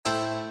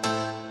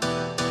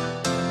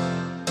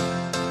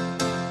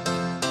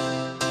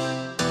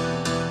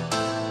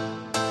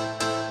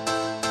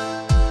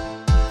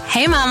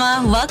Hey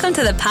mama, welcome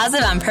to the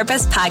Positive on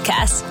Purpose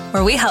podcast,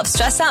 where we help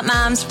stressed out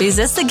moms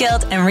resist the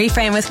guilt and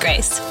reframe with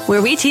grace, where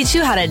we teach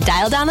you how to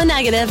dial down the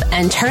negative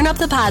and turn up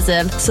the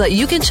positive so that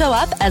you can show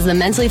up as the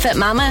mentally fit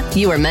mama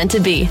you were meant to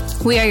be.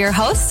 We are your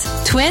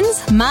hosts,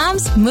 twins,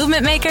 moms,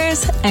 movement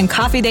makers, and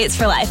coffee dates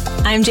for life.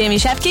 I'm Jamie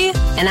Shepke.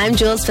 And I'm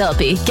Jules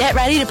Philippi. Get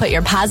ready to put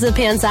your positive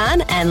pants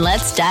on and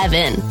let's dive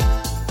in.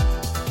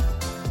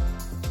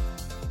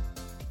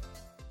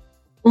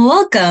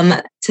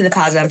 Welcome to the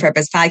Positive on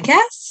Purpose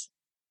podcast.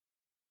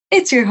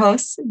 It's your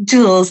hosts,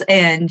 Jules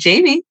and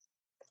Jamie.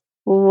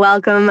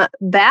 Welcome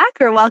back,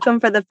 or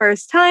welcome for the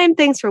first time.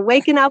 Thanks for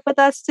waking up with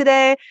us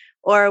today,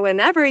 or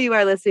whenever you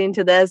are listening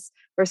to this.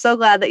 We're so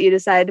glad that you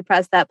decided to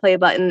press that play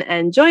button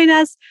and join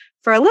us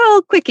for a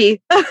little quickie,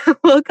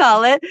 we'll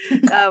call it.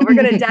 We're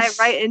going to dive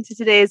right into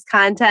today's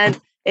content.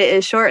 It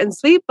is short and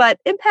sweet, but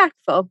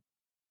impactful.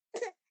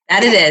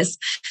 That it is.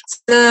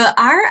 So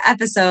our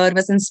episode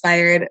was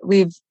inspired.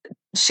 We've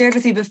shared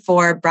with you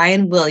before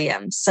Brian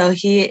Williams. So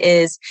he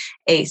is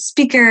a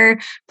speaker,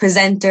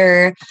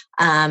 presenter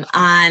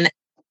on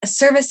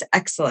service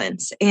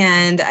excellence.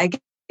 And I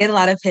get a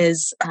lot of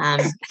his,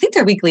 I think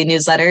they're weekly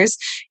newsletters,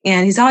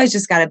 and he's always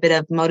just got a bit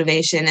of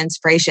motivation,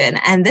 inspiration.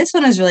 And this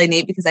one was really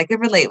neat because I could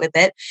relate with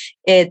it.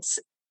 It's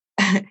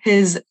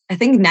his, I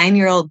think,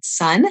 9-year-old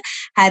son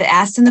had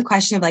asked him the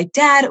question of like,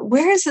 Dad,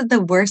 where is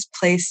the worst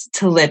place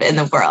to live in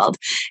the world?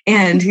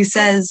 And he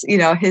says, you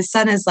know, his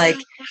son is like,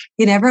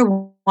 he never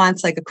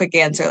wants like a quick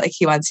answer. Like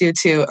he wants you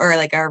to, or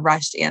like a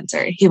rushed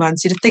answer. He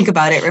wants you to think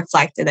about it,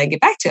 reflect, and then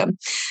get back to him.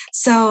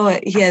 So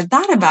he had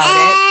thought about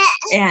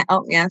it and,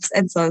 oh yes,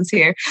 and someone's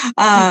here.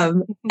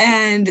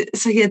 And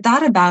so he had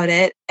thought about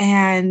it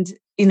and,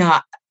 you know,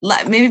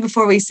 maybe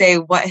before we say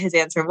what his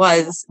answer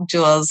was,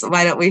 Jules,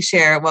 why don't we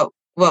share what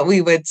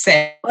we would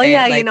say? Well,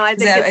 yeah, like, you know, I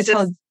think it's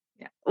just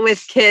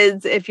with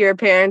kids, if you're a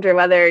parent or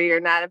whether you're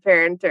not a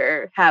parent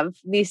or have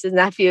nieces,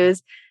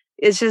 nephews,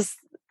 it's just,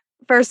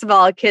 first of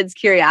all, kids'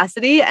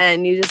 curiosity,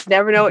 and you just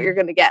never know what you're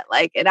going to get.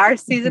 Like in our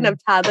season of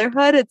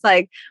toddlerhood, it's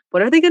like,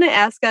 what are they going to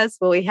ask us?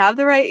 Will we have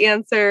the right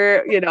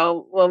answer? You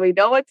know, will we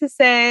know what to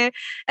say?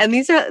 And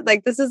these are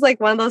like, this is like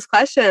one of those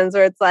questions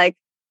where it's like,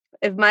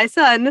 if my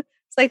son is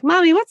like,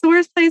 Mommy, what's the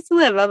worst place to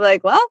live? I'm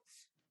like, well,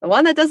 the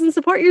one that doesn't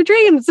support your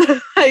dreams.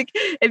 Like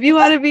if you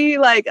want to be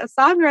like a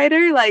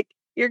songwriter, like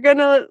you're going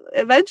to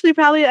eventually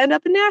probably end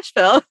up in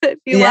Nashville. If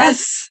you want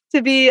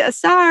to be a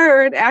star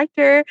or an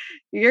actor,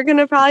 you're going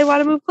to probably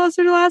want to move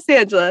closer to Los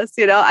Angeles.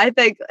 You know, I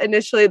think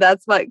initially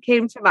that's what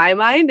came to my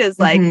mind is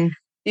like,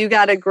 you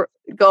got to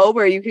go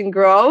where you can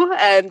grow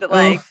and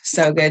like,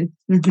 so good.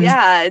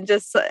 Yeah. And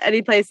just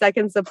any place that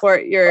can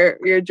support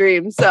your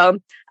dreams. So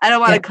I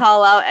don't want to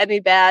call out any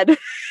bad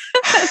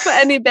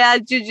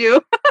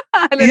juju.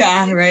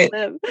 Yeah. Right.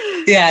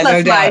 Yeah.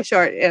 That's my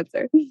short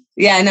answer.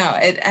 Yeah, no.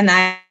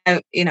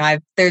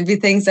 There'd be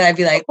things that I'd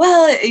be like,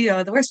 well, you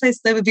know, the worst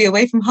place to live would be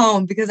away from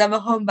home because I'm a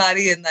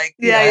homebody and like,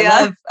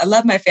 I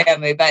love my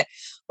family. But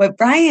what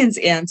Brian's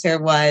answer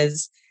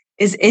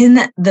is in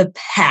the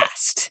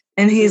past.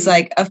 And he's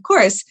like, of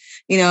course,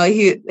 you know,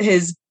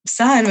 his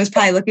son was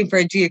probably looking for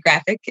a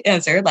geographic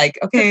answer. Like,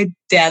 okay,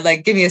 Dad,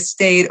 like give me a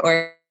state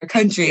or a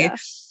country,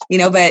 you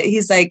know, but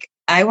he's like,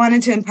 I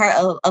wanted to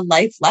impart a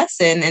life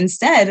lesson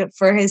instead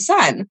for his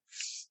son.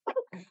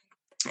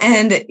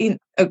 And, you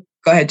know,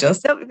 go ahead,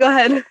 Jules. Nope, go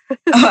ahead.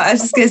 I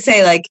was just going to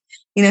say, like,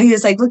 you know, he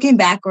was like, looking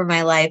back over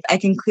my life, I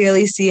can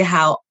clearly see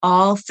how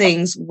all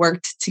things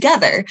worked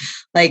together.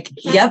 Like,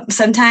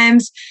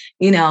 sometimes,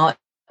 you know,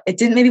 it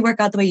didn't maybe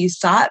work out the way you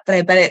thought, but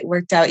I bet it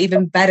worked out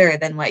even better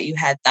than what you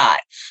had thought.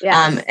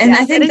 I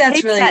think that's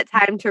takes really that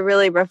time to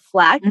really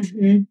reflect,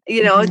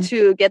 you know,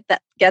 to get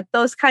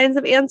those kinds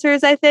of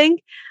answers, I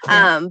think.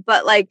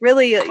 But like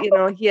really, you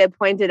know, he had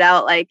pointed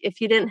out, like, if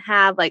he didn't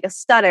have like a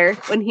stutter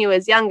when he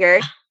was younger,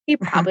 he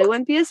probably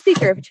wouldn't be a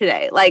speaker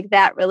today. Like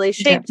that really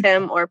shaped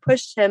him or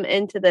pushed him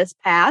into this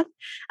path.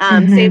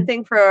 Same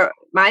thing for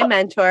my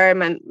mentor,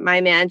 my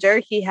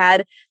manager. He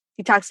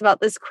talks about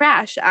this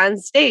crash on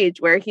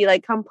stage where he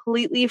like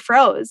completely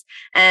froze.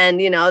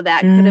 And, you know,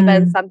 that could have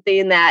been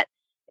something that,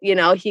 you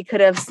know, he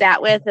could have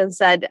sat with and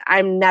said,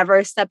 I'm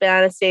never stepping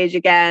on a stage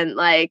again.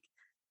 Like,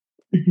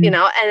 you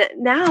know, and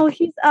now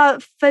he's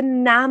a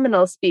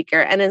phenomenal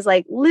speaker and is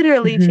like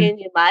literally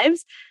changing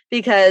lives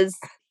because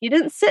he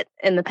didn't sit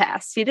in the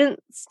past. He didn't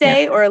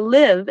stay or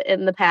live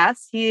in the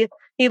past. He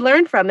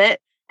learned from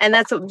it. And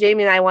that's what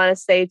Jamie and I want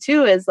to say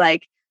too, is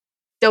like,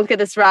 don't get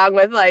this wrong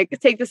with like,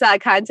 take this out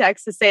of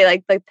context to say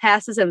like the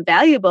past is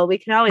invaluable. We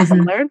can always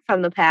learn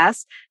from the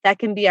past. That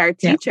can be our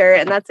teacher.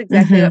 And that's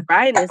exactly what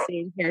Brian is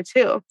saying here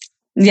too.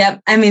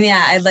 Yep. I mean,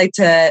 yeah, I'd like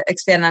to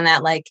expand on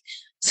that. Like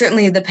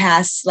certainly the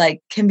past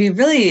like can be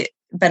really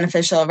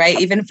beneficial, right?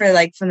 Even for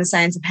like from the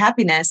science of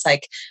happiness,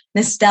 like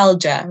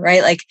nostalgia,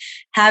 right? Like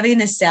having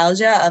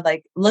nostalgia of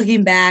like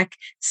looking back,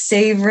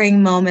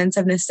 savoring moments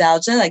of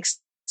nostalgia, like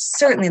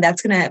certainly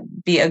that's going to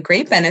be a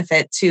great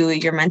benefit to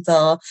your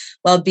mental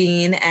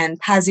well-being and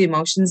positive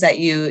emotions that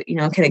you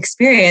know, can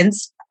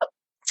experience.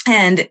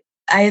 And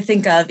I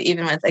think of,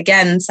 even with,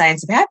 again,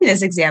 Science of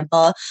Happiness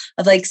example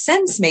of like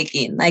sense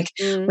making, like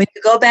when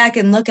you go back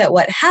and look at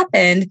what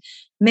happened,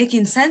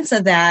 making sense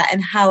of that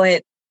and how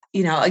it,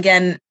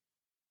 again,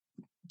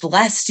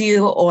 blessed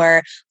you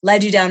or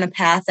led you down a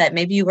path that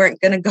maybe you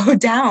weren't going to go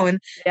down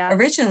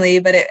originally,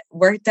 but it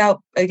worked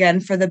out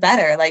again for the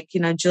better. Like,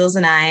 Jules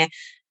and I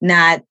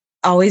not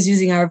always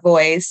using our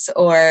voice,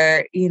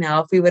 or,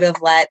 if we would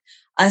have let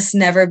us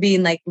never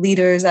being like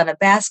leaders on a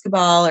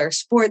basketball or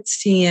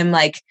sports team,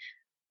 like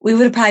we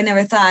would have probably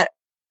never thought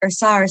or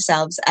saw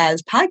ourselves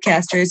as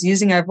podcasters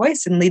using our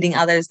voice and leading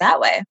others that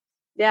way.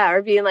 Yeah.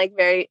 Or being like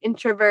very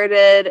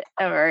introverted,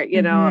 or,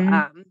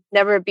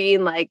 never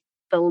being like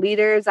the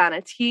leaders on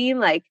a team.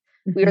 Like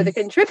we were the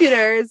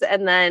contributors.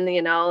 And then,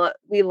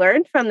 we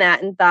learned from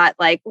that and thought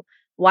like,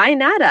 why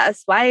not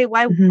us? Why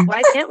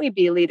can't we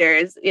be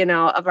leaders,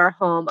 of our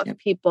home, of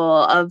people,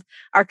 of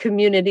our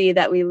community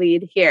that we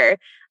lead here?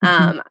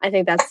 I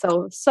think that's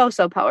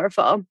so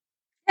powerful.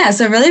 Yeah.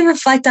 So really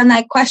reflect on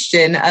that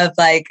question of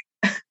like,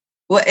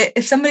 what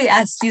if somebody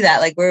asked you that,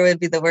 like, where would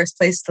be the worst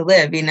place to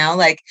live?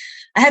 Like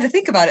I had to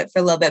think about it for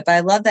a little bit, but I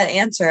love that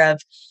answer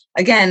of,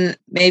 again,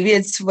 maybe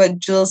it's what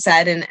Jules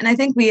said. And I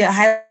think we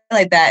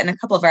highlight that in a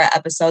couple of our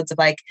episodes of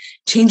like,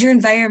 change your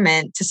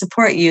environment to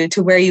support you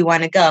to where you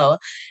want to go.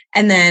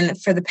 And then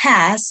for the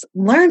past,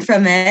 learn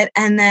from it.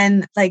 And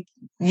then like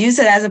use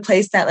it as a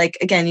place that, like,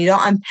 again, you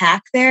don't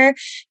unpack there,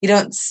 you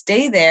don't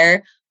stay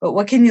there, but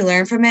what can you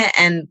learn from it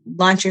and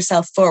launch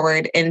yourself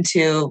forward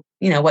into,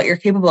 what you're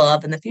capable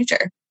of in the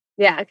future.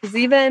 Yeah. Cause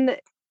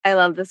I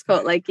love this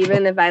quote. Like,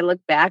 even if I look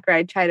back or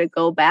I try to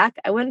go back,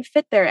 I wouldn't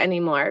fit there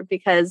anymore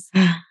because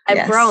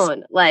I've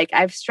grown. Like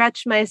I've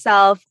stretched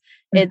myself.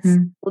 It's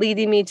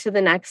leading me to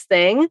the next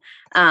thing.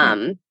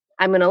 I'm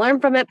going to learn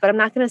from it, but I'm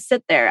not going to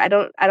sit there. I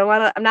don't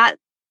want to, I'm not,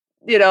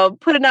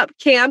 putting up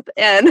camp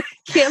and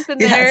camping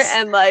there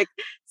and like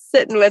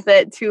sitting with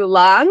it too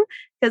long,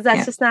 because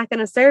that's just not going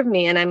to serve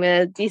me. And I'm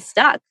going to be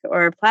stuck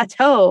or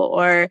plateau,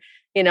 or,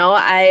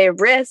 I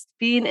risk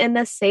being in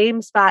the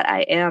same spot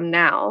I am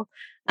now.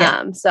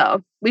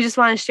 So we just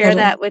want to share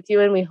that with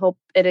you, and we hope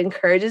it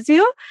encourages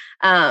you.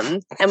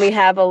 And we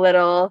have a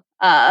little,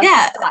 a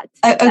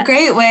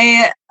great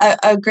way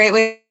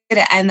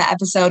to end the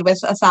episode with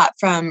a thought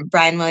from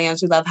Brian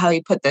Williams. We love how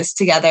he put this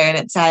together, and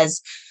it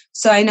says,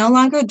 "So I no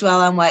longer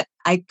dwell on what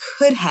I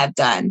could have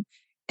done.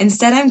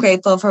 Instead, I'm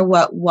grateful for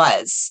what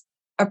was,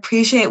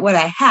 appreciate what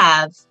I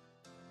have,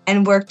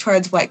 and work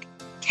towards what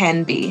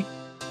can be."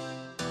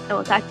 And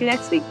we'll talk to you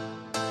next week.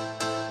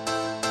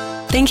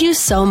 Thank you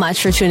so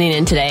much for tuning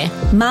in today.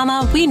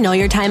 Mama, we know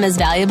your time is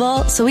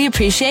valuable, so we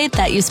appreciate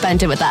that you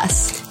spent it with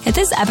us. If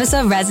this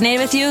episode resonated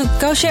with you,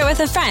 go share it with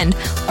a friend,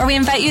 or we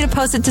invite you to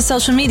post it to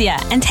social media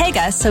and tag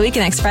us so we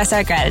can express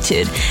our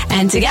gratitude.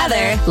 And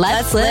together,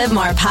 let's live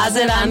more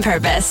positive on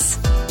purpose.